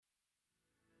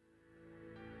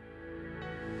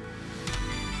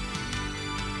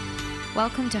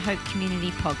Welcome to Hope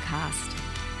Community Podcast.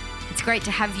 It's great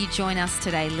to have you join us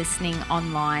today listening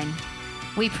online.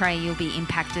 We pray you'll be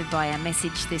impacted by our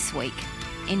message this week.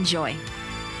 Enjoy.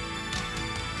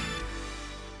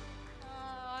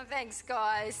 Oh, thanks,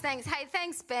 guys. Thanks. Hey,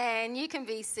 thanks, Ben. You can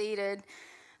be seated.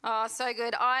 Oh, so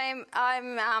good.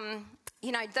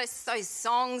 Those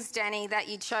songs, Danny, that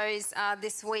you chose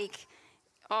this week.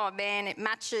 Oh man, it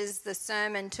matches the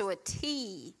sermon to a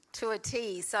T.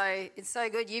 So it's so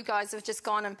good. You guys have just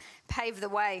gone and paved the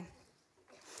way.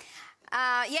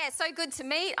 So good to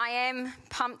meet. I am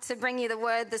pumped to bring you the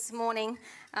word this morning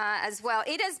as well.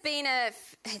 It's been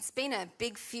a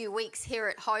big few weeks here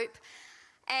at Hope,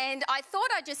 and I thought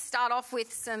I'd just start off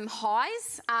with some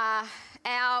highs.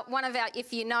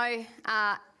 If you know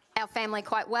our family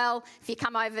quite well, if you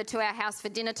come over to our house for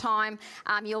dinner time,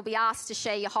 you'll be asked to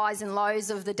share your highs and lows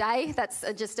of the day. That's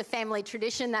just a family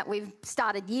tradition that we've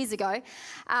started years ago.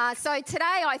 So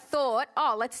today I thought,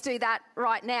 let's do that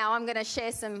right now. I'm going to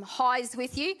share some highs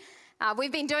with you.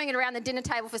 We've been doing it around the dinner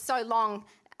table for so long.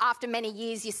 After many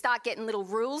years, you start getting little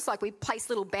rules, like we place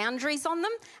little boundaries on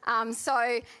them.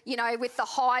 With the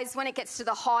highs, when it gets to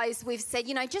the highs, we've said,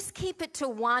 just keep it to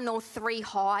 1 or 3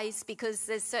 highs, because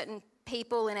there's certain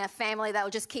people in our family that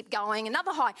will just keep going.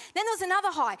 Another high, then there was another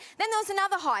high, then there was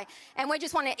another high, and we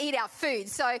just want to eat our food.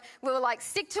 So we were like,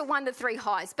 stick to 1 to 3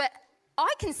 highs. But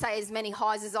I can say as many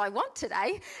highs as I want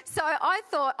today. So I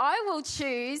thought I will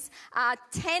choose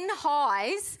 10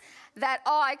 highs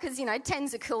because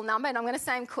 10's a cool number, and I'm going to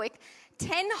say them quick.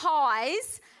 10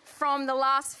 highs from the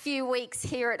last few weeks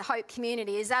here at Hope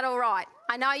Community. Is that all right?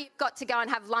 I know you've got to go and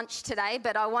have lunch today,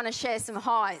 but I want to share some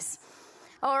highs.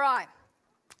 All right.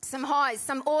 Some highs,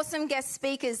 some awesome guest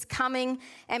speakers coming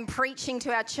and preaching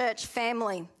to our church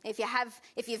family. If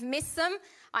you've missed them,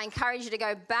 I encourage you to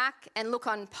go back and look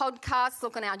on podcasts,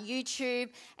 look on our YouTube,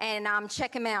 and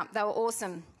check them out. They were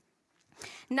awesome.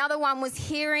 Another one was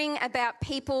hearing about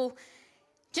people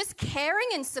just caring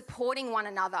and supporting one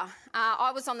another.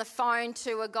 I was on the phone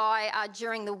to a guy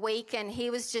during the week, and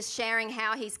he was just sharing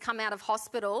how he's come out of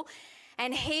hospital,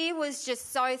 and he was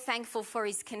just so thankful for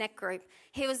his Connect group.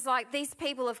 He was like, these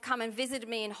people have come and visited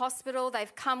me in hospital.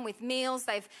 They've come with meals.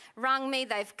 They've rung me.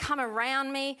 They've come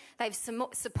around me. They've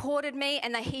supported me.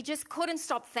 And he just couldn't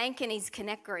stop thanking his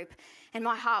Connect group. And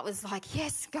my heart was like,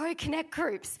 yes, go Connect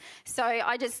groups. So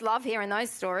I just love hearing those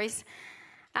stories.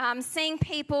 Seeing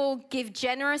people give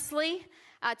generously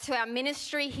to our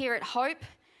ministry here at Hope.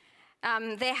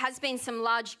 There has been some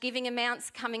large giving amounts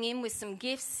coming in with some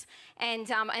gifts.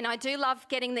 And I do love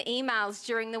getting the emails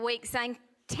during the week saying,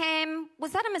 Tam,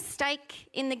 was that a mistake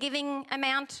in the giving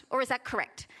amount, or is that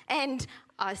correct? And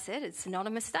I said, it's not a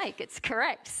mistake, it's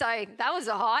correct. So that was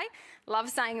a high.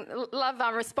 Love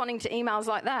responding to emails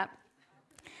like that.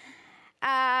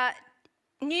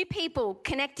 New people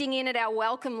connecting in at our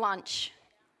welcome lunch.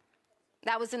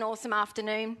 That was an awesome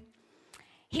afternoon.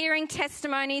 Hearing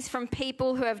testimonies from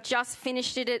people who have just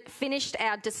finished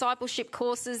our discipleship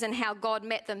courses and how God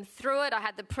met them through it. I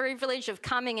had the privilege of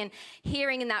coming and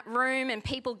hearing in that room and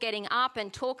people getting up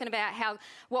and talking about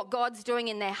what God's doing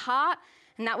in their heart,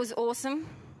 and that was awesome.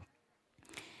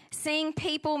 Seeing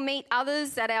people meet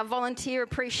others at our volunteer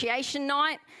appreciation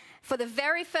night for the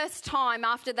very first time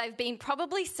after they've been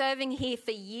probably serving here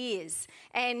for years,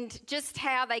 and just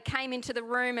how they came into the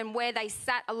room and where they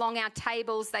sat along our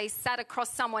tables. They sat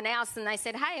across someone else and they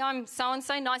said, hey, I'm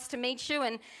so-and-so, nice to meet you.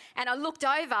 And I looked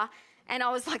over and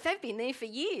I was like, they've been there for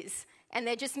years and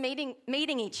they're just meeting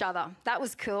each other. That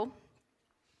was cool.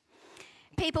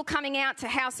 People coming out to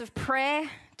House of Prayer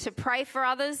to pray for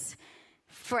others,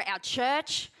 for our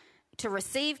church, to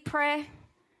receive prayer.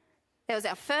 There was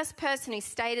our first person who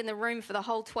stayed in the room for the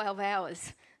whole 12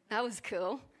 hours. That was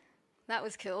cool.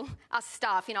 Us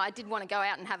staff, I did want to go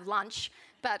out and have lunch,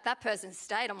 but that person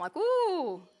stayed. I'm like,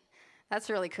 ooh, that's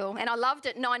really cool. And I loved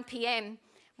at 9 p.m.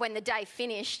 when the day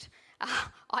finished.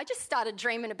 I just started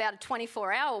dreaming about a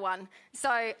 24-hour one. So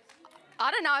I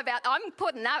don't know I'm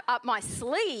putting that up my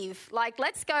sleeve. Like,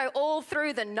 let's go all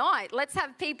through the night. Let's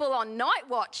have people on night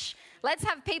watch. Let's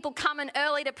have people coming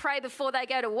early to pray before they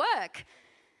go to work.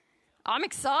 I'm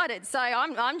excited, so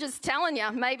I'm just telling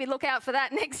you, maybe look out for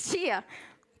that next year.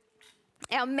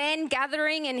 Our men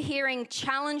gathering and hearing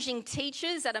challenging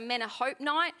teachers at a Men of Hope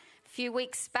night a few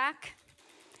weeks back.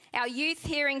 Our youth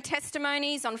hearing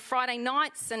testimonies on Friday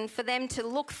nights, and for them to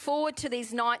look forward to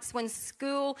these nights when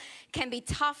school can be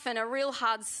tough and a real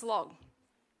hard slog.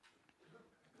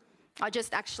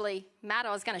 Matt,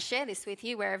 I was going to share this with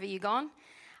you wherever you're gone.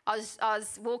 I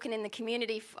was walking in the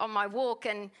community on my walk,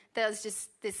 and there was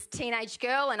just this teenage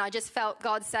girl, and I just felt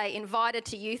God say, invite her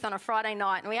to youth on a Friday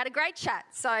night. And we had a great chat.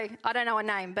 So I don't know her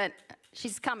name, but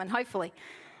She's coming, hopefully.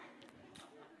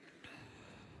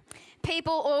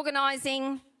 People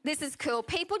organising, this is cool,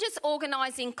 people just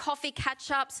organising coffee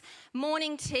catch-ups,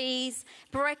 morning teas,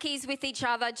 brekkies with each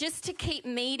other, just to keep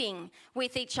meeting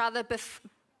with each other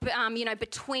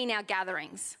between our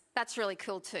gatherings. That's really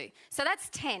cool too. So that's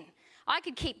 10. I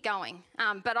could keep going,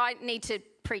 but I need to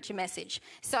preach a message.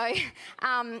 So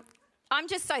I'm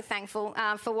just so thankful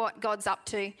for what God's up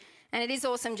to. And it is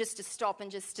awesome just to stop and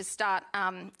just to start,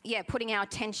 putting our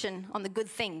attention on the good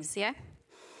things, yeah?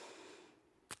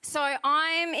 So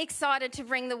I'm excited to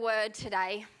bring the word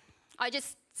today. I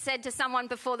just said to someone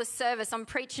before the service, I'm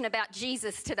preaching about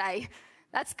Jesus today.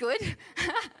 That's good.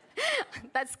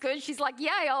 That's good. She's like,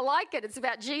 yay, I like it. It's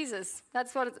about Jesus.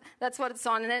 That's what it's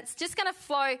on. And it's just going to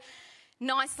flow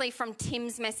nicely from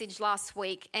Tim's message last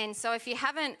week. And so if you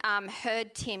haven't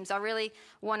heard Tim's, I really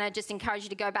want to just encourage you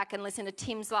to go back and listen to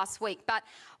Tim's last week. But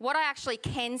what I actually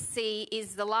can see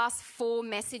is the last 4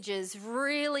 messages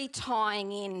really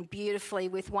tying in beautifully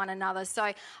with one another.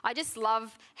 So I just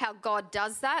love how God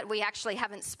does that. We actually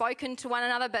haven't spoken to one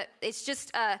another, but it's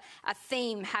just a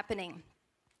theme happening.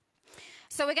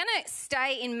 So we're going to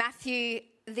stay in Matthew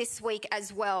this week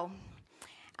as well.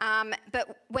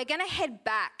 But we're going to head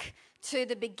back to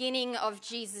the beginning of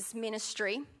Jesus'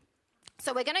 ministry.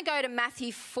 So we're going to go to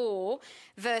Matthew 4,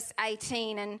 verse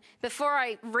 18. And before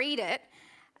I read it,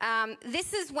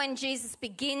 this is when Jesus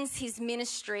begins his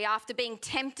ministry after being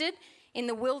tempted in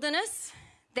the wilderness.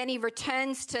 Then he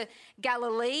returns to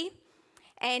Galilee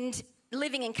and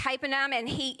living in Capernaum, and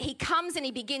he comes and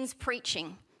he begins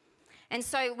preaching. And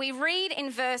so we read in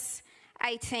verse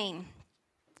 18,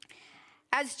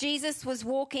 as Jesus was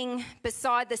walking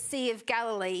beside the Sea of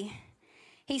Galilee,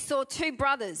 he saw 2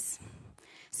 brothers,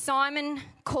 Simon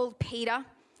called Peter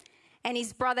and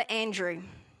his brother Andrew.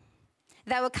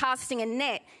 They were casting a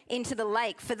net into the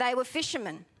lake, for they were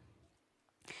fishermen.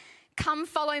 Come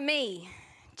follow me,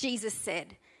 Jesus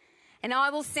said, and I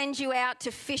will send you out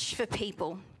to fish for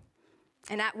people.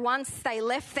 And at once they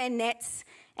left their nets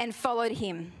and followed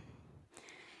him.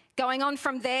 Going on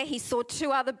from there, he saw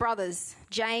 2 other brothers,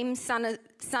 James, son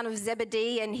of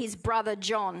Zebedee, and his brother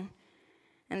John.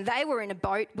 And they were in a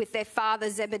boat with their father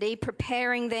Zebedee,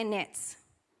 preparing their nets.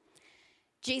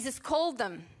 Jesus called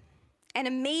them, and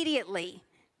immediately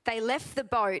they left the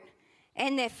boat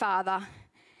and their father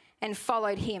and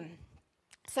followed him.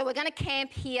 So we're going to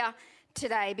camp here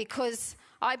today because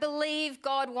I believe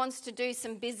God wants to do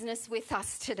some business with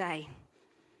us today.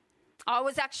 I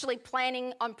was actually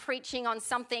planning on preaching on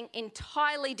something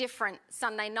entirely different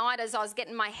Sunday night as I was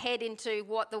getting my head into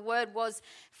what the word was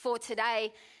for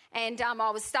today. And I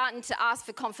was starting to ask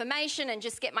for confirmation and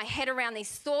just get my head around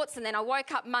these thoughts. And then I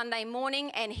woke up Monday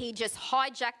morning and he just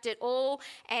hijacked it all.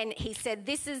 And he said,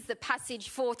 this is the passage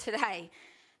for today.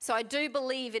 So I do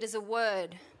believe it is a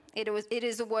word. It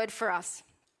is a word for us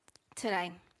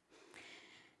today.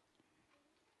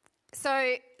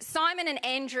 So Simon and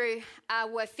Andrew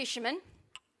were fishermen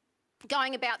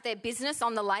going about their business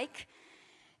on the lake,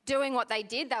 doing what they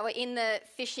did. They were in the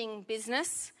fishing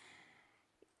business.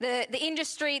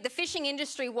 The fishing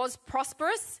industry was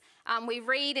prosperous. We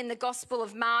read in the Gospel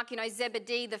of Mark,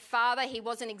 Zebedee, the father, he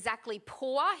wasn't exactly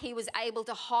poor. He was able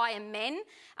to hire men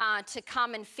to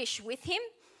come and fish with him.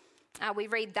 We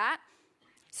read that.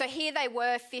 So here they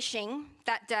were fishing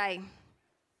that day,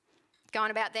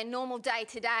 going about their normal day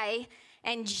today,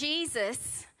 and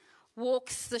Jesus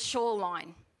walks the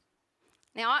shoreline.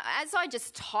 Now, as I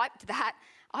just typed that,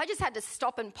 I just had to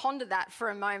stop and ponder that for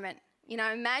a moment.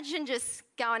 Imagine just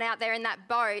going out there in that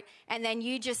boat and then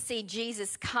you just see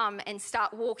Jesus come and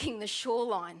start walking the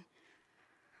shoreline.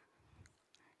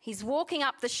 He's walking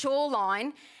up the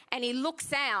shoreline and he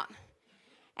looks out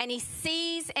and he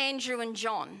sees Andrew and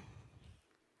John.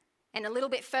 And a little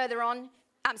bit further on,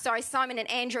 Simon and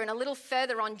Andrew, and a little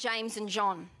further on, James and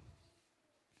John.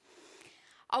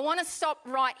 I want to stop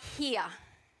right here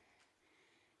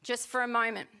just for a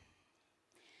moment.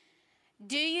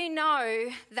 Do you know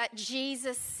that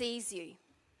Jesus sees you?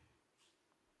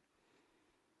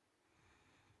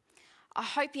 I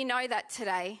hope you know that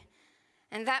today.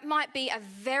 And that might be a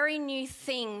very new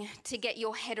thing to get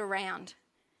your head around.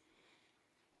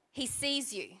 He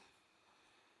sees you.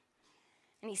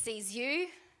 And he sees you.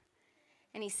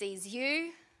 And he sees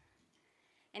you.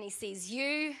 And he sees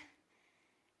you.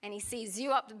 And he sees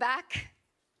you up the back.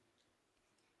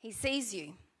 He sees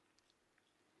you.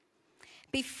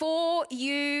 Before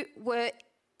you were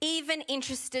even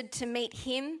interested to meet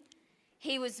him,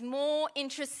 he was more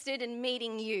interested in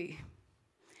meeting you.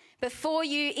 Before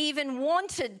you even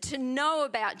wanted to know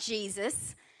about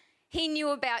Jesus, he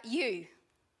knew about you.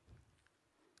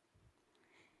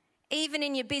 Even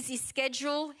in your busy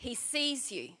schedule, he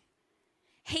sees you.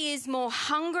 He is more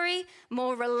hungry,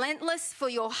 more relentless for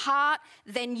your heart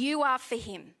than you are for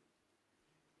him.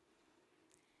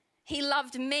 He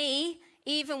loved me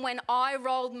even when I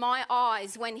rolled my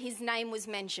eyes when his name was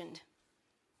mentioned.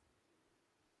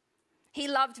 He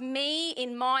loved me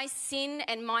in my sin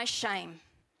and my shame.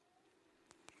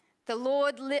 The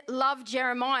Lord loved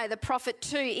Jeremiah, the prophet,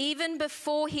 too. Even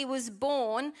before he was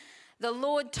born, the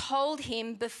Lord told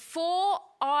him, before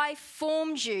I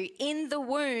formed you in the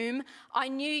womb, I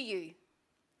knew you.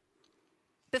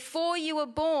 Before you were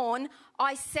born,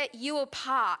 I set you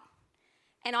apart,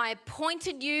 and I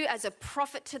appointed you as a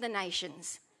prophet to the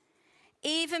nations.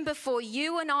 Even before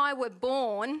you and I were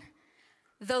born,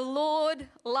 the Lord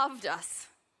loved us.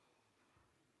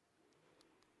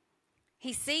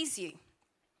 He sees you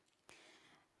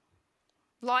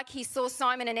like he saw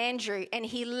Simon and Andrew, and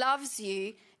he loves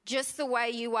you just the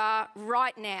way you are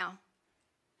right now.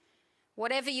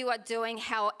 Whatever you are doing,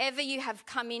 however you have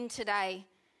come in today,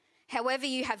 however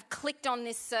you have clicked on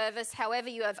this service, however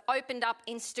you have opened up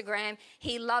Instagram,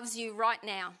 he loves you right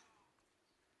now.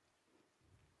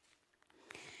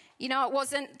 You know, it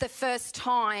wasn't the first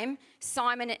time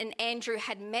Simon and Andrew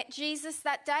had met Jesus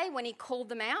that day when he called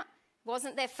them out. It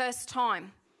wasn't their first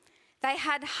time. They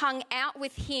had hung out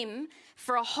with him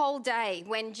for a whole day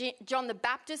when John the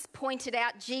Baptist pointed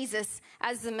out Jesus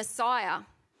as the Messiah.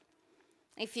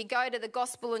 If you go to the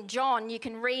Gospel of John, you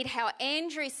can read how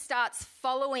Andrew starts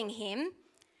following him.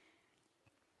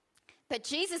 But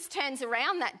Jesus turns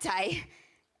around that day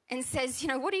and says,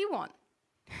 what do you want?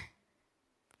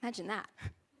 Imagine that.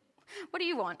 What do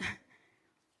you want?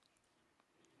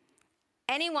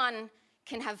 Anyone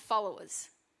can have followers.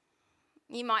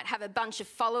 You might have a bunch of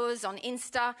followers on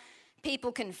Insta.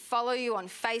 People can follow you on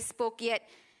Facebook,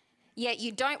 yet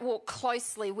you don't walk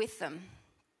closely with them.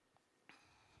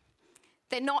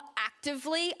 They're not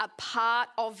actively a part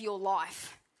of your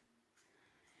life.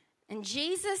 And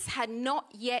Jesus had not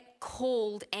yet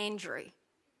called Andrew.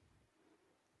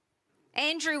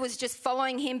 Andrew was just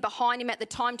following him behind him at the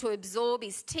time to absorb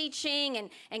his teaching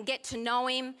and get to know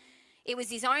him. It was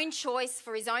his own choice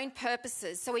for his own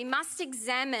purposes. So we must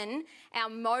examine our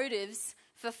motives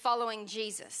for following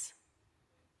Jesus.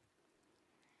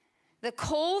 The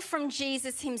call from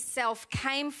Jesus himself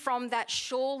came from that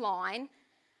shoreline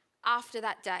after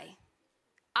that day.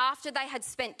 After they had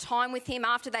spent time with him,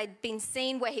 after they'd been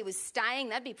seen where he was staying.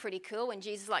 That'd be pretty cool when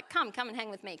Jesus is like, come and hang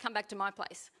with me. Come back to my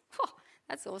place. Oh,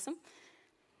 that's awesome.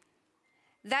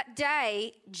 That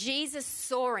day, Jesus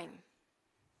saw him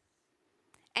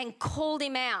and called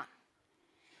him out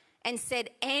and said,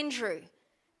 Andrew,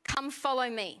 come follow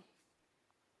me.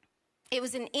 It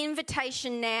was an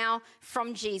invitation now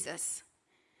from Jesus.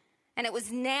 And it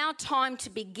was now time to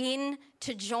begin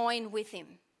to join with him.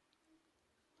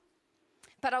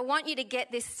 But I want you to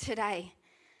get this today.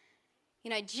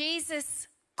 Jesus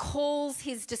calls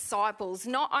his disciples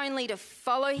not only to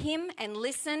follow him and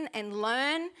listen and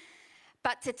learn,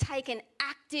 but to take an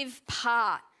active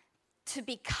part to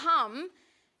become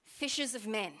fishers of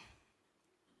men.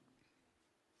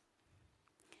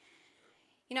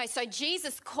 So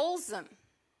Jesus calls them,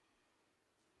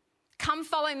 come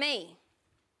follow me,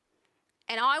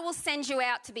 and I will send you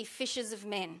out to be fishers of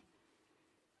men.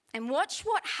 And watch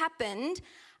what happened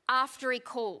after he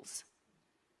calls.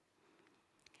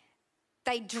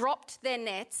 They dropped their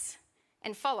nets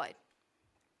and followed.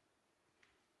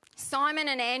 Simon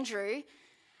and Andrew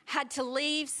had to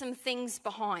leave some things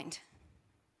behind.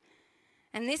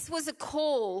 And this was a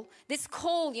call. This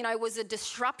call, was a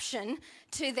disruption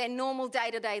to their normal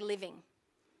day-to-day living.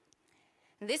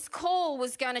 This call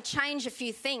was going to change a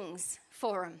few things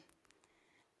for them.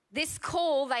 This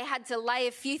call, they had to lay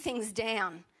a few things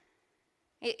down.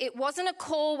 It wasn't a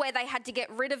call where they had to get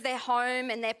rid of their home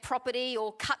and their property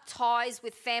or cut ties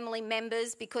with family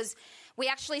members, because we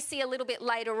actually see a little bit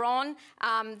later on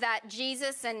that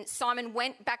Jesus and Simon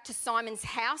went back to Simon's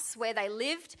house where they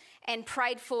lived and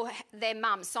prayed for their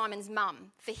mum, Simon's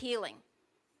mum, for healing.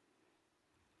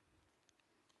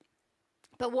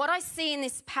 But what I see in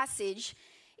this passage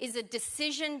is a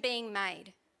decision being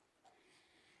made.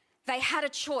 They had a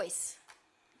choice.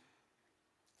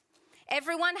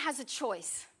 Everyone has a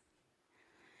choice.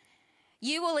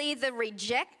 You will either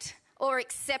reject or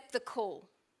accept the call.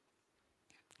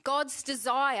 God's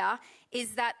desire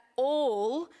is that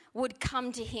all would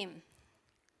come to him.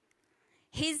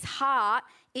 His heart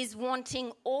is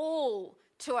wanting all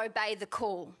to obey the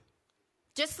call.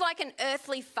 Just like an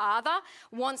earthly father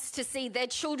wants to see their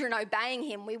children obeying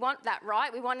him. We want that,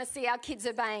 right? We want to see our kids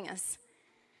obeying us.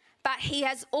 But he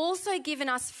has also given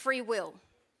us free will.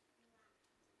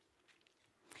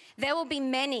 there will be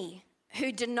many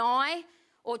who deny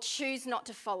or choose not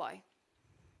to follow.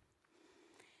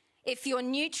 If you're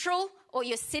neutral or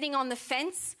you're sitting on the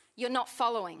fence, you're not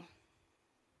following.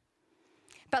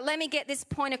 But let me get this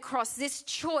point across. This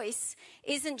choice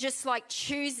isn't just like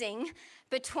choosing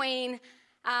between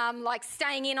like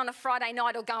staying in on a Friday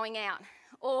night or going out,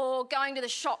 or going to the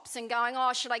shops and going,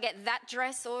 oh, should I get that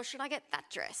dress or should I get that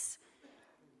dress?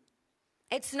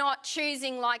 It's not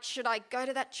choosing like, should I go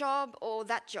to that job or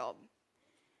that job?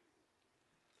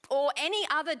 Or any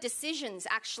other decisions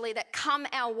actually that come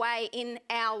our way in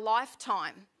our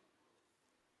lifetime.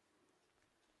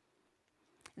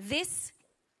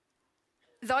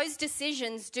 Those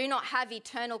decisions do not have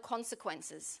eternal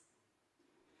consequences.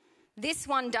 This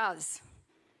one does.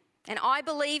 And I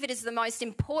believe it is the most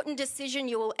important decision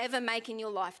you will ever make in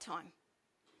your lifetime.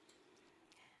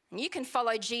 And you can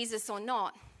follow Jesus or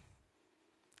not.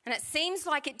 And it seems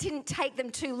like it didn't take them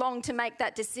too long to make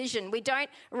that decision. We don't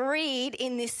read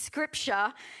in this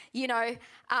scripture,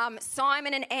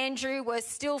 Simon and Andrew were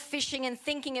still fishing and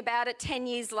thinking about it 10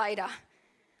 years later.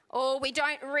 Or we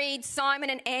don't read Simon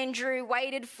and Andrew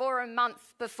waited for a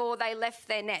month before they left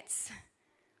their nets.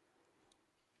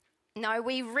 No,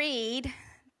 we read,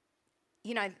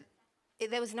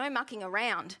 there was no mucking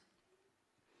around.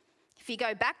 If you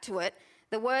go back to it,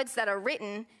 the words that are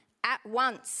written, at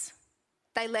once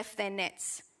they left their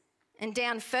nets. And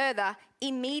down further,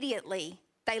 immediately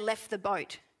they left the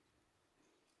boat.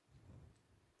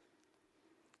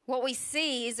 What we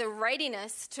see is a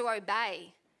readiness to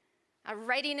obey. A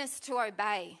readiness to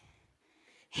obey.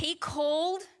 He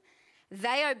called,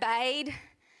 they obeyed,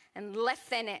 and left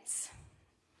their nets.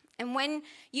 And when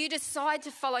you decide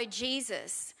to follow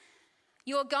Jesus,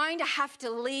 you're going to have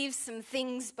to leave some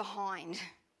things behind.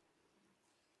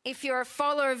 If you're a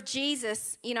follower of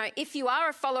Jesus, if you are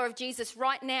a follower of Jesus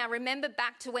right now, remember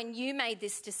back to when you made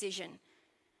this decision.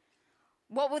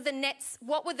 What were the nets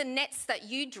that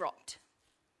you dropped?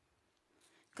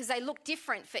 Because they look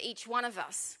different for each one of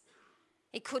us.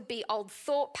 It could be old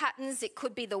thought patterns. It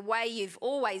could be the way you've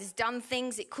always done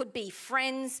things. It could be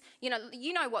friends. You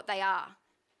know what they are.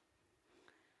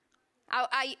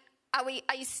 Are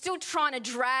you still trying to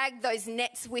drag those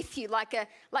nets with you like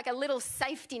a little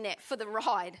safety net for the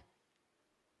ride?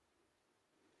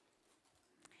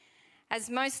 As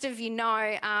most of you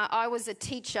know, I was a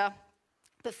teacher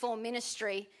before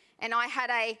ministry, and I had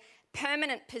a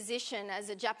permanent position as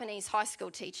a Japanese high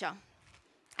school teacher.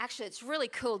 Actually, it's really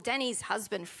cool. Danny's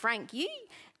husband, Frank,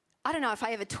 I don't know if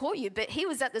I ever taught you, but he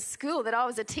was at the school that I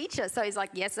was a teacher. So he's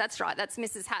like, yes, that's right. That's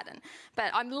Mrs. Haddon.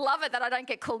 But I love it that I don't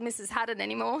get called Mrs. Haddon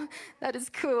anymore. That is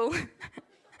cool.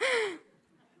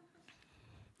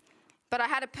 But I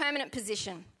had a permanent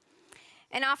position.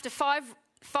 And after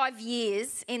five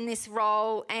years in this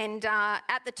role, and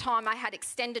at the time I had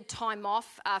extended time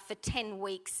off for 10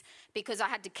 weeks because I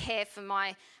had to care for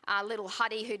my little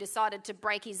Huddy who decided to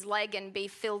break his leg and be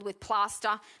filled with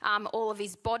plaster all of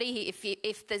his body.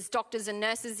 If there's doctors and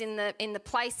nurses in the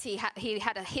place, he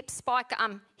had a hip spiker,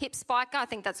 I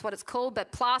think that's what it's called,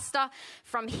 but plaster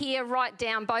from here right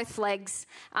down both legs,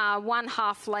 one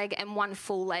half leg and one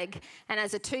full leg. And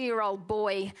as a 2-year-old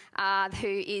boy who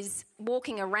is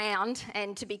walking around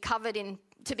and to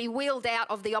be wheeled out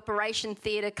of the operation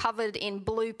theatre covered in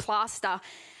blue plaster,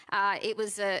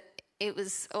 it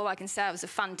was all I can say. It was a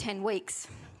fun 10 weeks.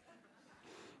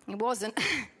 It wasn't.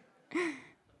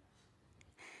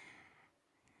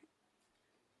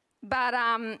 But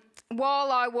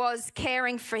while I was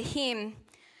caring for him,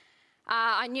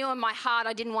 I knew in my heart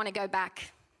I didn't want to go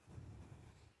back.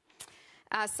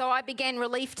 So I began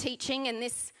relief teaching, and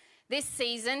this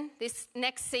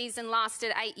next season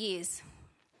lasted 8 years.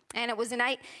 And it was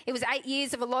 8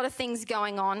 years of a lot of things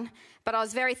going on, but I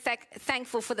was very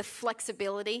thankful for the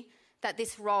flexibility that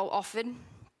this role offered.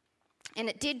 And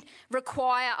it did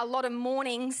require a lot of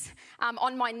mornings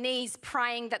on my knees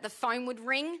praying that the phone would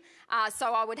ring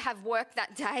so I would have work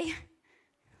that day.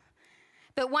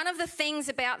 But one of the things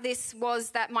about this was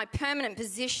that my permanent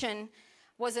position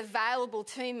was available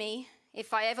to me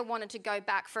if I ever wanted to go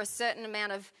back for a certain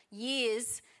amount of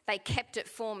years. They kept it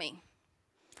for me.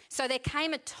 So there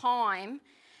came a time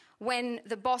when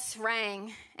the boss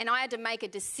rang and I had to make a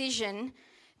decision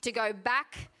to go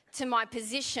back to my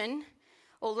position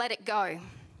or let it go.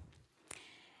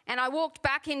 And I walked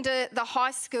back into the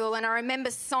high school, and I remember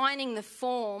signing the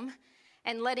form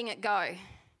and letting it go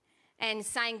and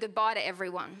saying goodbye to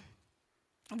everyone.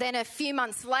 Then a few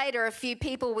months later,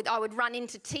 I would run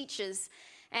into teachers,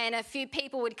 and a few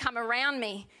people would come around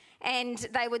me and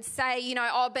they would say,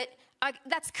 but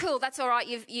that's cool. That's all right.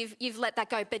 You've let that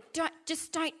go, but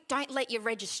don't let your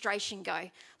registration go.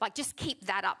 Like, just keep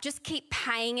that up. Just keep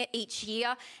paying it each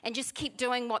year, and just keep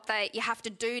doing what you have to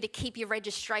do to keep your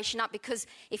registration up. Because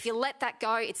if you let that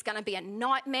go, it's going to be a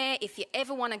nightmare. If you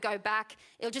ever want to go back,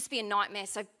 it'll just be a nightmare.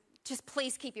 So just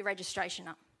please keep your registration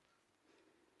up.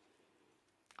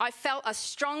 I felt a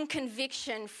strong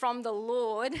conviction from the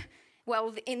Lord.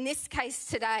 Well, in this case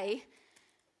today,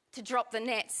 to drop the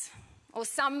nets. Or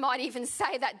some might even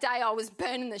say that day I was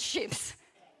burning the ships.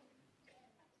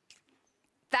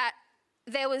 That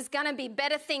there was going to be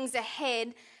better things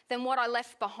ahead than what I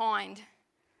left behind.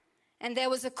 And there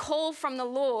was a call from the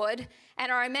Lord,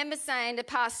 and I remember saying to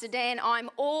Pastor Dan, I'm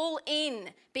all in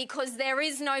because there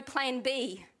is no plan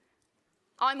B.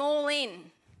 I'm all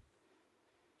in.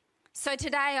 So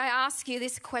today I ask you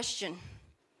this question.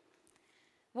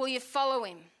 Will you follow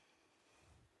him?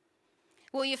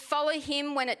 Will you follow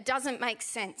him when it doesn't make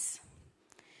sense?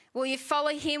 Will you follow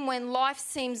him when life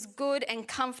seems good and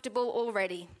comfortable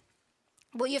already?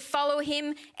 Will you follow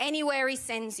him anywhere he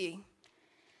sends you?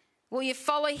 Will you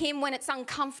follow him when it's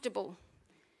uncomfortable?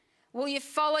 Will you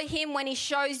follow him when he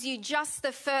shows you just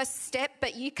the first step,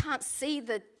 but you can't see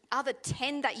the other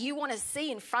 10 that you want to see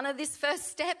in front of this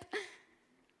first step?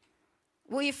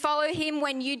 Will you follow him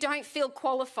when you don't feel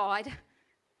qualified?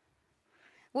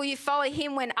 Will you follow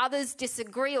him when others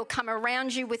disagree or come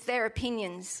around you with their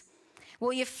opinions?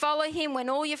 Will you follow him when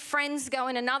all your friends go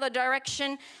in another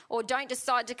direction or don't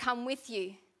decide to come with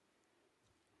you?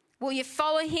 Will you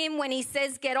follow him when he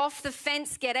says, get off the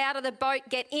fence, get out of the boat,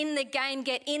 get in the game,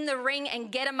 get in the ring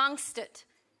and get amongst it?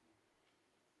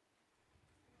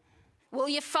 Will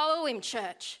you follow him,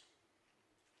 church?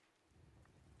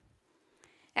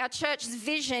 Our church's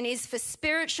vision is for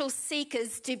spiritual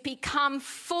seekers to become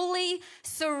fully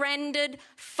surrendered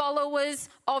followers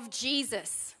of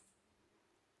Jesus.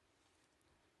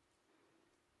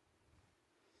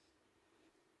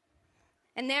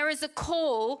 And there is a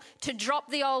call to drop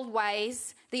the old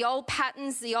ways, the old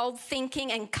patterns, the old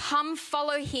thinking, and come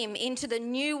follow him into the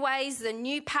new ways, the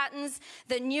new patterns,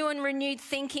 the new and renewed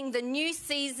thinking, the new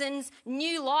seasons,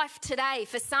 new life today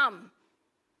for some.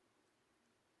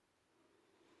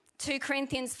 2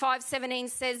 Corinthians 5:17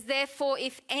 says, therefore,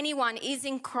 if anyone is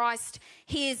in Christ,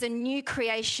 he is a new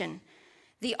creation.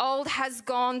 The old has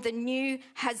gone, the new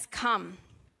has come.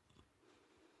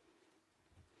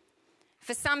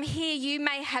 For some here, you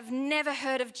may have never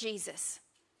heard of Jesus.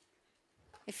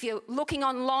 If you're looking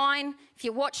online, if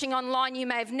you're watching online, you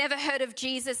may have never heard of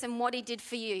Jesus and what he did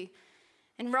for you.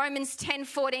 And Romans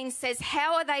 10:14 says,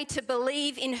 how are they to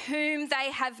believe in whom they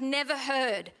have never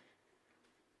heard?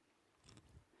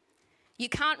 You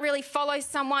can't really follow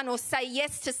someone or say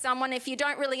yes to someone if you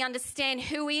don't really understand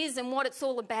who he is and what it's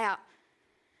all about.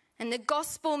 And the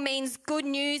gospel means good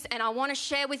news, and I want to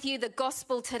share with you the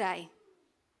gospel today.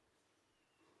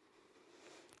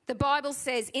 The Bible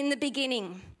says, in the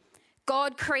beginning,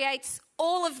 God creates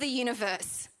all of the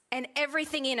universe and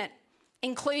everything in it,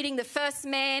 including the first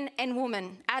man and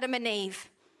woman, Adam and Eve.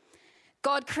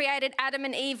 God created Adam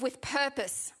and Eve with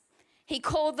purpose. He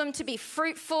called them to be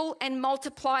fruitful and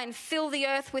multiply and fill the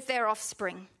earth with their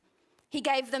offspring. He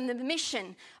gave them the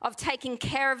mission of taking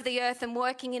care of the earth and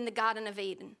working in the Garden of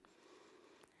Eden.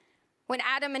 When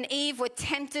Adam and Eve were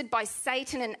tempted by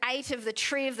Satan and ate of the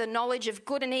tree of the knowledge of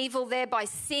good and evil, thereby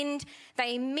sinned,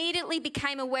 they immediately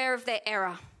became aware of their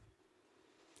error.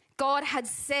 God had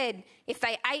said if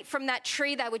they ate from that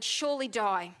tree, they would surely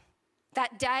die.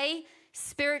 That day,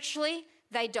 spiritually,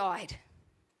 they died.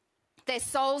 Their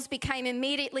souls became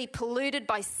immediately polluted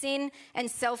by sin and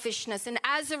selfishness. And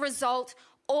as a result,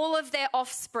 all of their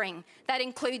offspring, that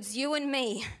includes you and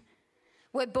me,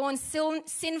 were born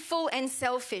sinful and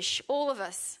selfish, all of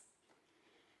us.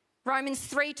 Romans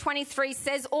 3:23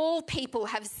 says, all people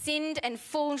have sinned and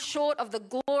fallen short of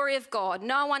the glory of God.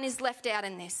 No one is left out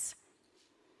in this.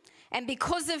 And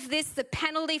because of this, the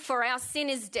penalty for our sin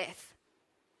is death.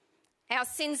 Our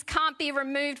sins can't be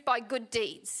removed by good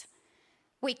deeds.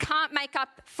 We can't make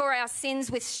up for our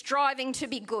sins with striving to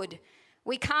be good.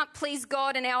 We can't please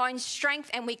God in our own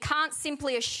strength, and we can't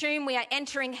simply assume we are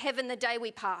entering heaven the day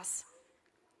we pass.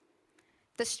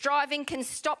 The striving can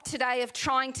stop today of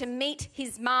trying to meet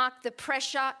his mark. The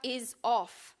pressure is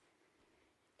off.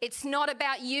 It's not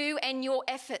about you and your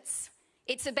efforts.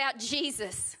 It's about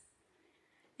Jesus.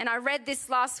 And I read this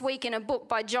last week in a book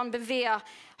by John Bevere.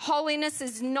 Holiness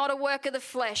is not a work of the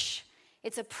flesh.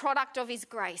 It's a product of his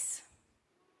grace.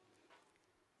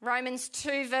 Romans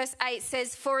 2 verse 8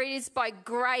 says, for it is by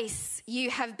grace you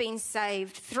have been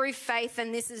saved through faith,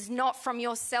 and this is not from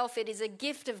yourself. It is a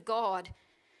gift of God,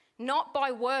 not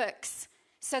by works,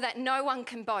 so that no one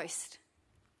can boast.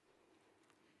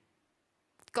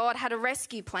 God had a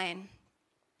rescue plan.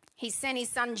 He sent his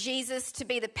son Jesus to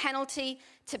be the penalty,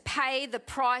 to pay the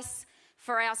price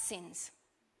for our sins.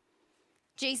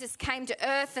 Jesus came to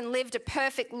earth and lived a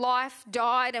perfect life,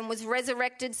 died and was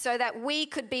resurrected so that we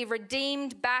could be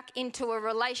redeemed back into a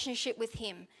relationship with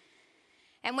him.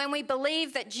 And when we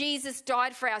believe that Jesus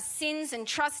died for our sins and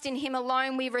trust in him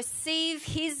alone, we receive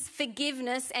his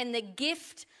forgiveness and the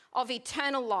gift of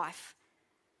eternal life.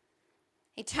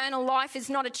 Eternal life is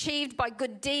not achieved by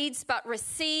good deeds, but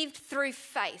received through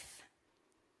faith.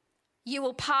 You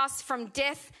will pass from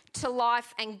death to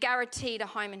life and guaranteed a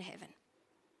home in heaven.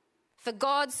 For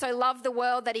God so loved the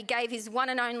world that he gave his one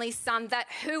and only Son, that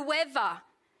whoever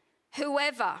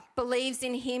believes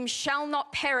in him shall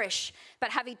not perish,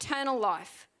 but have eternal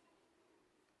life.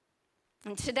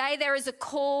 And today there is a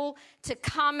call to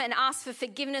come and ask for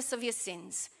forgiveness of your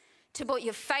sins, to put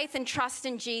your faith and trust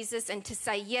in Jesus and to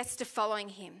say yes to following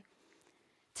him,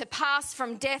 to pass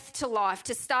from death to life,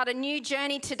 to start a new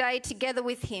journey today together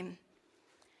with him.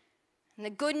 And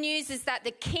the good news is that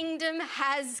the kingdom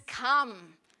has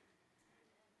come,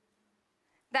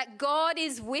 that God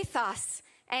is with us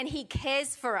and he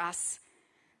cares for us.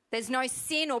 There's no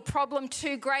sin or problem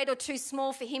too great or too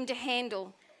small for him to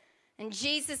handle. And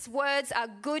Jesus' words are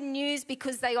good news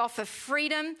because they offer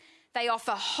freedom, they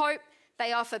offer hope,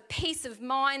 they offer peace of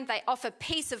mind, they offer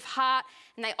peace of heart,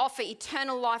 and they offer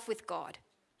eternal life with God.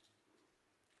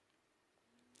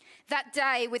 That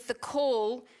day, with the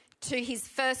call to his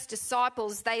first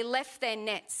disciples, they left their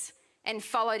nets and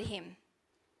followed him.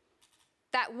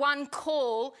 That one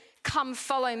call, come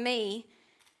follow me,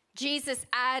 Jesus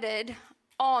added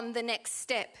on the next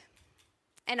step,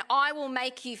 and I will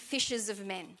make you fishers of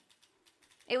men.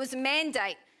 It was a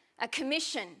mandate, a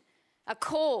commission, a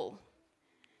call.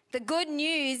 The good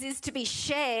news is to be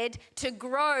shared to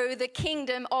grow the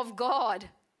kingdom of God,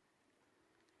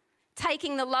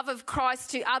 taking the love of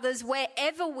Christ to others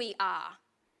wherever we are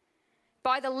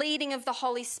by the leading of the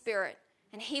Holy Spirit,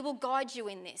 and he will guide you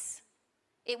in this.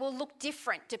 It will look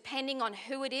different depending on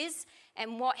who it is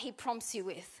and what he prompts you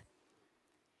with.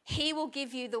 He will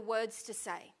give you the words to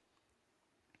say.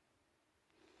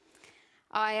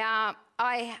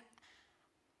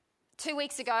 2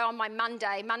 weeks ago on my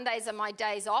Mondays are my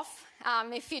days off.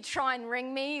 If you try and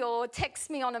ring me or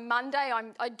text me on a Monday,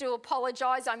 I do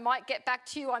apologise. I might get back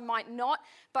to you, I might not,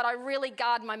 but I really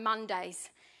guard my Mondays.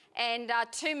 And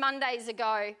 2 Mondays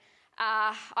ago,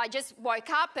 I just woke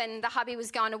up and the hubby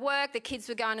was going to work, the kids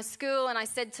were going to school, and I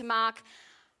said to Mark,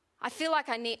 I feel like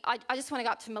I just want to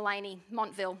go up to Mullaney,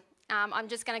 Montville. I'm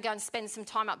just going to go and spend some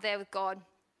time up there with God.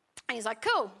 And he's like,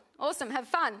 cool, awesome, have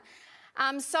fun.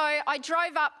 So I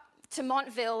drove up to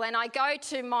Montville and I go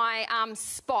to my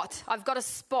spot. I've got a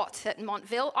spot at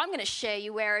Montville. I'm going to share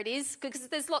you where it is because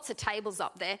there's lots of tables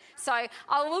up there. So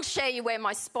I will share you where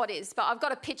my spot is, but I've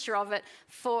got a picture of it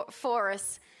for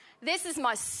us. This is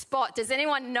my spot. Does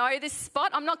anyone know this spot?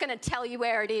 I'm not going to tell you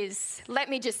where it is. Let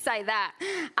me just say that.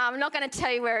 I'm not going to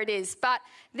tell you where it is. But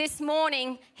this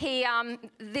morning,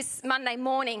 this Monday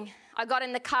morning, I got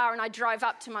in the car and I drove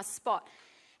up to my spot.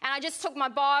 And I just took my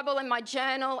Bible and my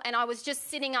journal and I was just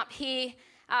sitting up here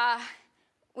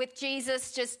with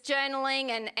Jesus, just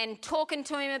journaling and talking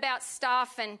to him about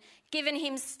stuff and giving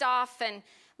him stuff. And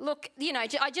look, you know,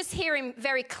 I just hear him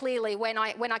very clearly when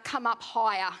I come up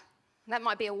higher. That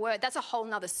might be a word. That's a whole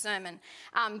nother sermon.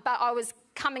 But I was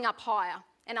coming up higher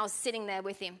and I was sitting there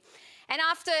with him. And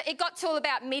after it got to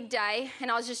about midday and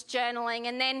I was just journaling,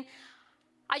 and then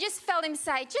I just felt him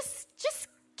say, just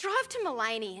drive to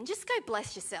Mullaney and just go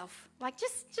bless yourself. Like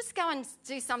just go and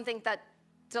do something that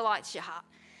delights your heart.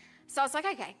 So I was like,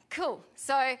 okay, cool.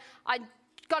 So I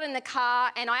got in the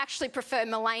car, and I actually prefer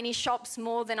Mullaney shops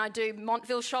more than I do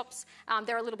Montville shops.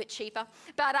 They're a little bit cheaper.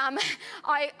 But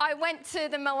I went to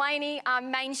the Mullaney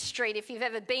Main Street. If you've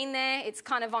ever been there, it's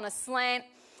kind of on a slant.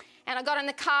 And I got in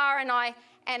the car and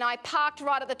I parked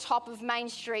right at the top of Main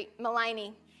Street,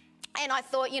 Mullaney. And I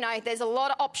thought, you know, there's a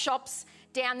lot of op shops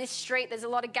down this street. There's a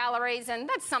lot of galleries, and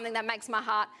that's something that makes my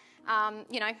heart,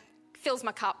 fills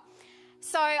my cup.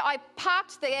 So I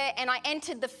parked there and I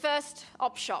entered the first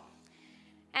op shop.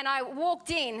 And I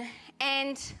walked in,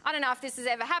 and I don't know if this has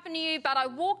ever happened to you, but I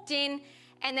walked in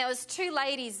and there was 2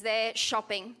 ladies there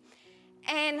shopping.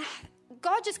 And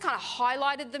God just kind of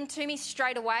highlighted them to me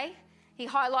straight away. He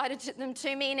highlighted them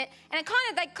to me, and they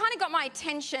kind of got my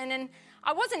attention. And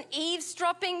I wasn't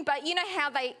eavesdropping, but you know how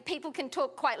people can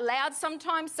talk quite loud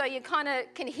sometimes, so you kind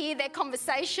of can hear their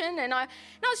conversation. And I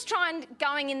was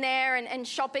going in there and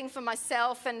shopping for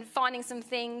myself and finding some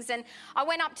things. And I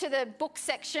went up to the book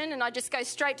section, and I just go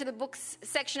straight to the books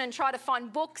section and try to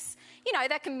find books, you know,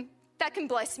 that can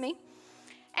bless me.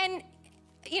 And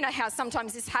you know how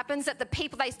sometimes this happens, that the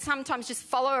people, they sometimes just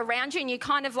follow around you and you're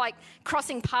kind of like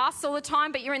crossing paths all the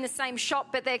time, but you're in the same shop,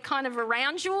 but they're kind of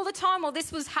around you all the time. Well,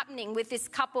 this was happening with this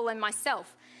couple and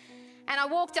myself. And I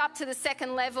walked up to the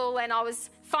second level and I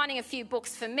was finding a few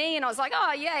books for me, and I was like,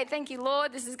 oh, yay, thank you,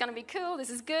 Lord. This is going to be cool.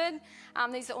 This is good.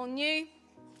 These are all new.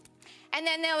 And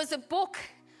then there was a book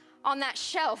on that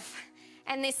shelf,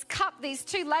 and these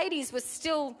two ladies were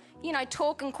still, you know,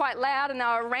 talking quite loud, and they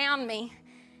were around me.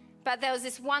 But there was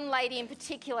this one lady in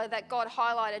particular that God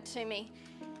highlighted to me.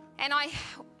 And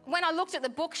when I looked at the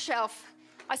bookshelf,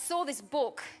 I saw this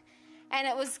book, and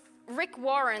it was Rick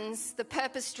Warren's The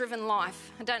Purpose-Driven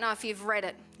Life. I don't know if you've read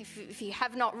it. If you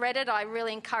have not read it, I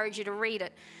really encourage you to read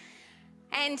it.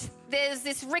 And there's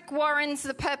this Rick Warren's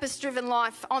The Purpose-Driven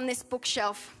Life on this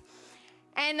bookshelf.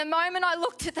 And the moment I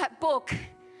looked at that book,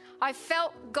 I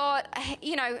felt God,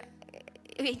 you know,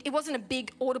 it wasn't a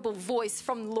big audible voice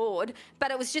from the Lord,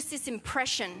 but it was just this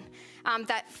impression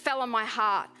that fell on my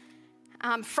heart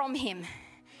from him.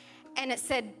 And it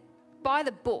said, buy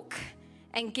the book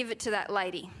and give it to that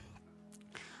lady.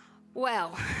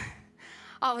 Well,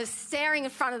 I was staring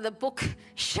in front of the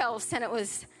bookshelves, and it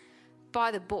was, buy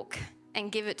the book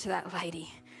and give it to that lady.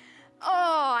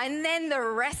 Oh, and then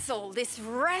this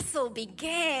wrestle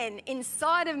began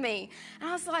inside of me. And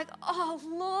I was like, oh,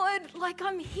 Lord, like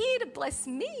I'm here to bless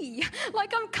me.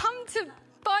 Like I'm come to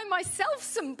buy myself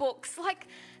some books. Like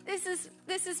this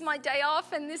is my day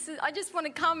off, and I just want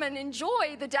to come and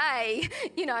enjoy the day,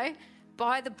 you know.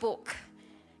 Buy the book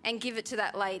and give it to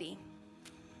that lady.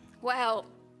 Well,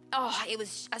 it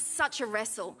was such a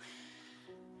wrestle.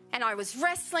 And I was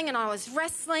wrestling, and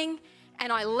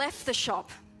I left the shop.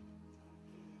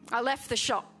 And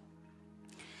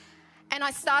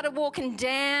I started walking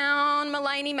down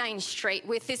Mullaney Main Street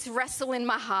with this wrestle in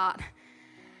my heart.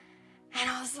 And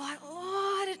I was like,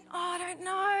 Lord, I don't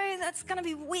know, that's going to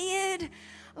be weird.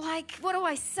 Like, what do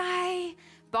I say?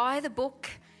 Buy the book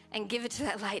and give it to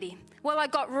that lady. Well, I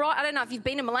don't know if you've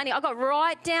been to Mullaney, I got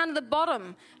right down to the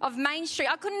bottom of Main Street.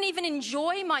 I couldn't even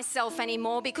enjoy myself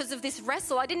anymore because of this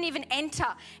wrestle. I didn't even enter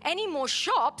any more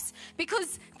shops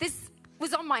because this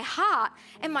was on my heart,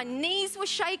 and my knees were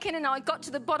shaking, and I got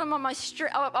to the bottom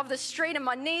of the street and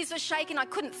my knees were shaking. I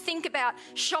couldn't think about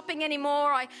shopping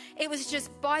anymore. It was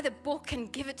just buy the book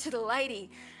and give it to the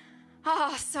lady.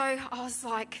 So I was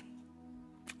like,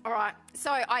 all right.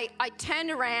 So I turned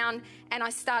around and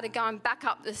I started going back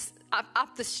up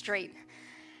the street,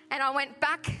 and I went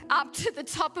back up to the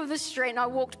top of the street, and I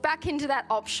walked back into that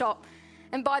op shop,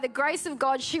 and by the grace of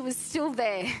God, she was still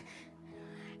there.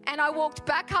 And I walked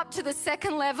back up to the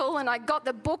second level, and I got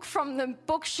the book from the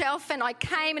bookshelf, and I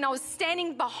came and I was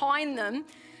standing behind them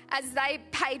as they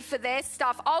paid for their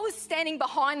stuff. I was standing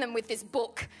behind them with this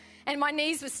book, and my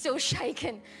knees were still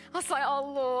shaking. I was like,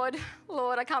 oh,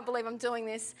 Lord, I can't believe I'm doing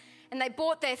this. And they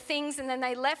bought their things, and then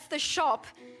they left the shop,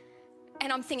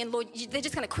 and I'm thinking, Lord, they're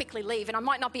just going to quickly leave, and I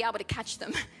might not be able to catch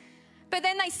them. But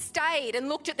then they stayed and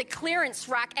looked at the clearance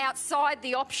rack outside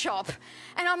the op shop.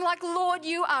 And I'm like, Lord,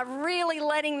 you are really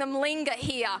letting them linger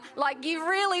here. Like, you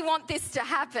really want this to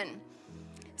happen.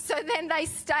 So then they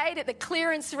stayed at the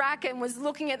clearance rack and was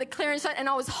looking at the clearance rack, and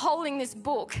I was holding this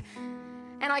book.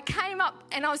 And I came up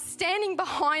and I was standing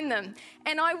behind them.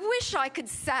 And I wish I could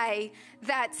say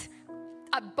that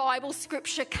a Bible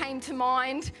scripture came to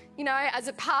mind. You know, as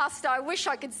a pastor, I wish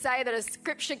I could say that a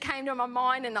scripture came to my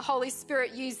mind and the Holy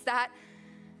Spirit used that.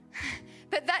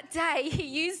 But that day, he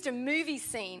used a movie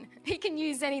scene. He can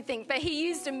use anything, but he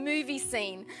used a movie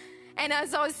scene. And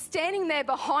as I was standing there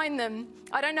behind them,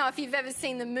 I don't know if you've ever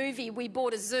seen the movie We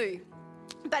Bought a Zoo.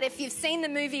 But if you've seen the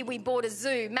movie We Bought a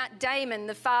Zoo, Matt Damon,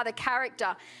 the father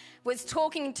character, was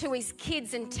talking to his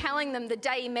kids and telling them the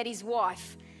day he met his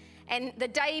wife. And the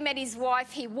day he met his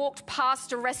wife, he walked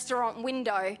past a restaurant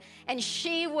window, and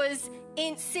she was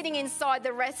sitting inside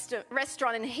the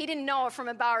restaurant, and he didn't know her from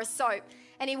a bar of soap.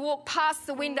 And he walked past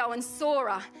the window and saw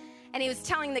her, and he was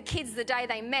telling the kids the day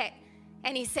they met.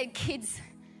 And he said, kids,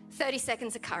 30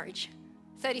 seconds of courage.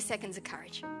 30 seconds of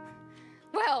courage.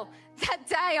 Well, that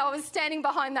day I was standing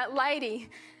behind that lady,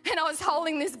 and I was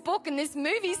holding this book, and this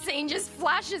movie scene just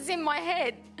flashes in my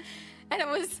head. And it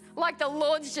was like the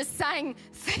Lord's just saying,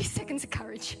 30 seconds of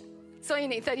courage. That's all you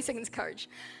need, 30 seconds of courage.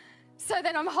 So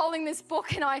then I'm holding this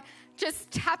book, and I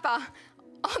just tap her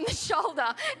on the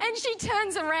shoulder, and she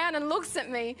turns around and looks at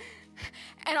me,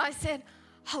 And I said,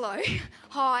 hello,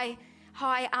 hi,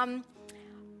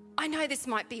 I know this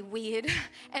might be weird,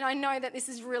 and I know that this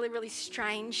is really, really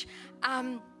strange,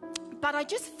 but I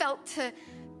just felt to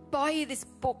buy you this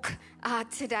book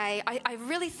today. I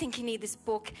really think you need this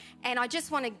book, and I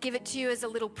just want to give it to you as a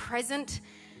little present.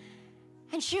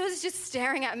 And she was just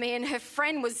staring at me, and her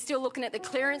friend was still looking at the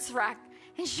clearance rack,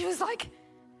 and she was like,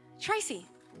 Tracy,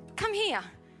 come here.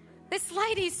 This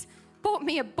lady's bought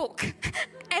me a book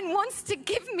and wants to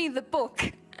give me the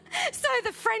book. So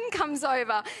the friend comes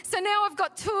over. So now I've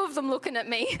got two of them looking at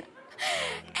me.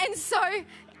 And so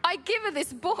I give her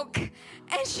this book,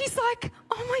 and she's like,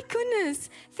 oh my goodness,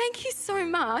 thank you so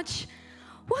much.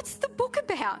 What's the book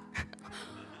about?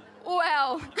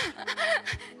 Well,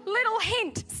 little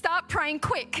hint, start praying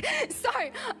quick. So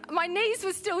my knees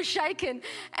were still shaking,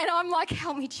 and I'm like,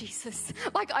 help me, Jesus.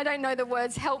 Like, I don't know the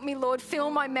words. Help me, Lord. Fill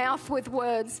my mouth with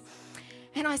words.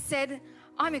 And I said,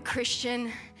 I'm a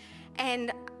Christian,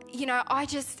 and, you know, I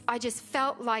just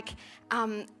felt like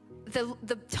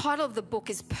the title of the book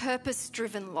is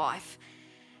Purpose-Driven Life.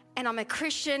 And I'm a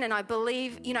Christian, and I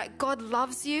believe, you know, God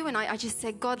loves you. And I just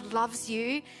said, God loves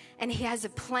you, and he has a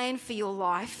plan for your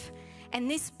life.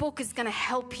 And this book is going to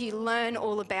help you learn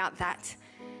all about that.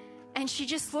 And she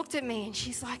just looked at me, and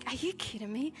she's like, are you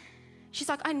kidding me? She's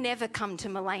like, I never come to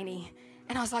Mullaney.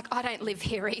 And I was like, I don't live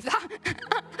here either.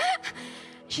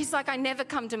 She's like, I never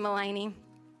come to Mullaney.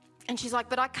 And she's like,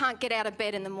 but I can't get out of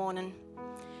bed in the morning.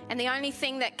 And the only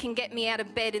thing that can get me out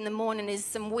of bed in the morning is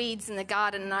some weeds in the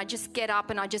garden. And I just get up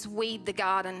and I just weed the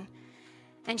garden.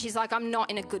 And she's like, I'm not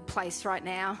in a good place right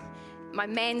now. My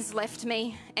man's left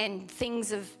me, and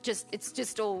things have it's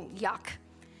just all yuck.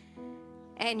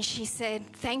 And she said,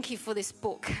 thank you for this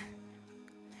book.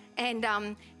 And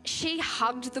she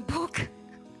hugged the book.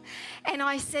 And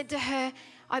I said to her,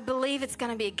 I believe it's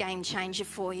going to be a game changer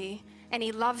for you. And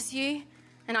he loves you.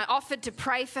 And I offered to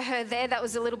pray for her there. That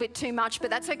was a little bit too much, but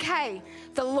that's okay.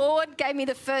 The Lord gave me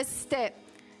the first step.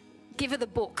 Give her the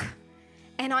book.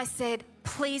 And I said,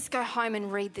 please go home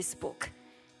and read this book.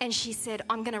 And she said,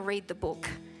 I'm going to read the book.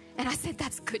 And I said,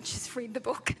 that's good. Just read the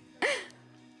book.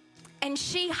 And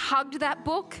she hugged that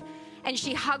book, and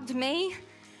she hugged me.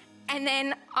 And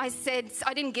then I said,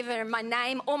 I didn't give her my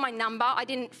name or my number. I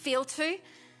didn't feel to.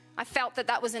 I felt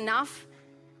that was enough.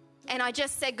 And I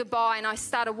just said goodbye, and I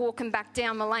started walking back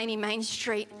down Mullaney Main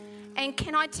Street. And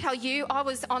can I tell you, I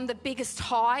was on the biggest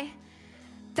high,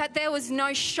 that there was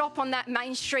no shop on that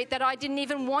main street that I didn't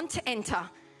even want to enter.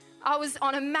 I was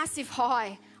on a massive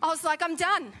high. I was like, I'm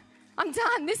done.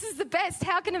 This is the best.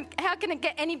 How can it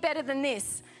get any better than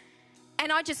this?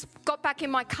 And I just got back in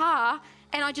my car,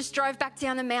 and I just drove back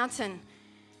down the mountain.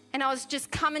 And I was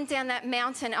just coming down that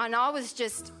mountain, and I was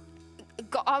just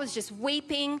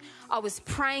weeping. I was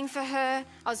praying for her.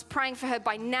 I was praying for her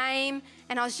by name.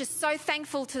 And I was just so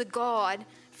thankful to God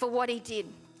for what he did.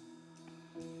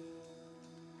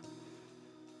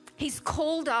 He's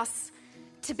called us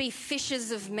to be fishers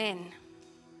of men.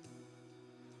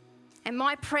 And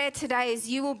my prayer today is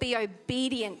you will be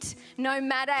obedient no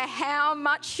matter how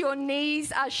much your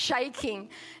knees are shaking,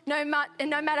 no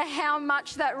matter how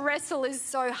much that wrestle is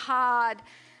so hard,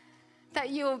 that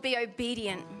you will be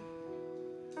obedient,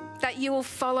 that you will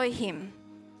follow him,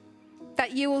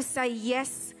 that you will say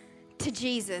yes to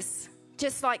Jesus,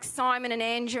 just like Simon and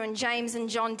Andrew and James and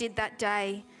John did that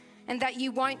day, and that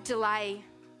you won't delay,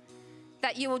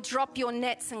 that you will drop your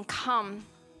nets and come.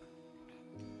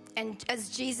 And as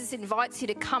Jesus invites you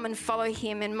to come and follow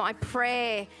him, and my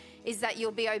prayer is that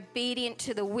you'll be obedient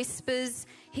to the whispers,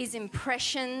 his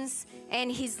impressions, and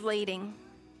his leading.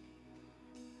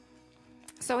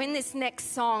 So in this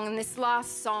next song, in this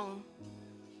last song,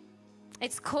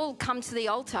 it's called Come to the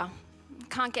Altar.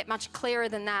 Can't get much clearer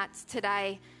than that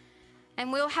today.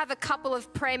 And we'll have a couple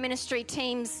of prayer ministry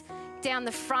teams down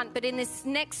the front. But in this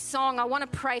next song, I want to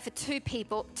pray for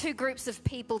two groups of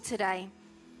people today.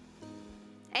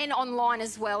 And online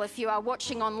as well. If you are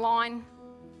watching online,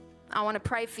 I want to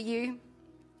pray for you.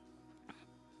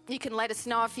 You can let us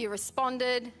know if you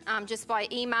responded just by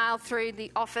email through the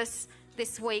office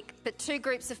this week. But two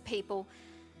groups of people.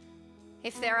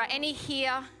 If there are any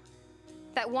here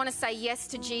that want to say yes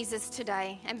to Jesus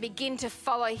today and begin to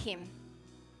follow him,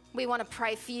 we want to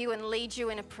pray for you and lead you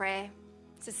in a prayer.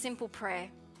 It's a simple prayer.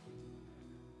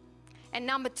 And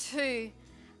number two,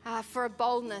 for a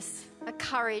boldness, a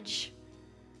courage.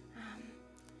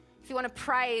 If you want to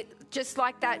pray just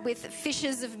like that with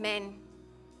fishers of men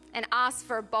and ask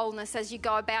for a boldness as you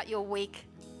go about your week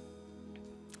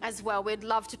as well, we'd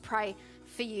love to pray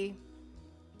for you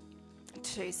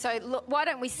too. So look, why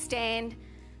don't we stand,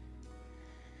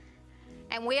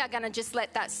 and we are going to just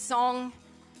let that song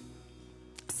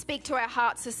speak to our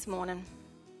hearts this morning.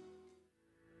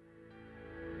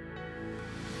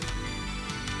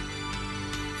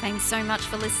 Thanks so much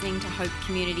for listening to Hope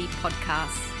Community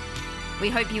Podcasts.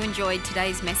 We hope you enjoyed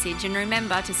today's message, and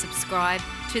remember to subscribe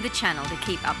to the channel to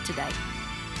keep up to date.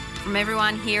 From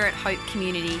everyone here at Hope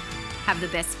Community, have the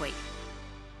best week.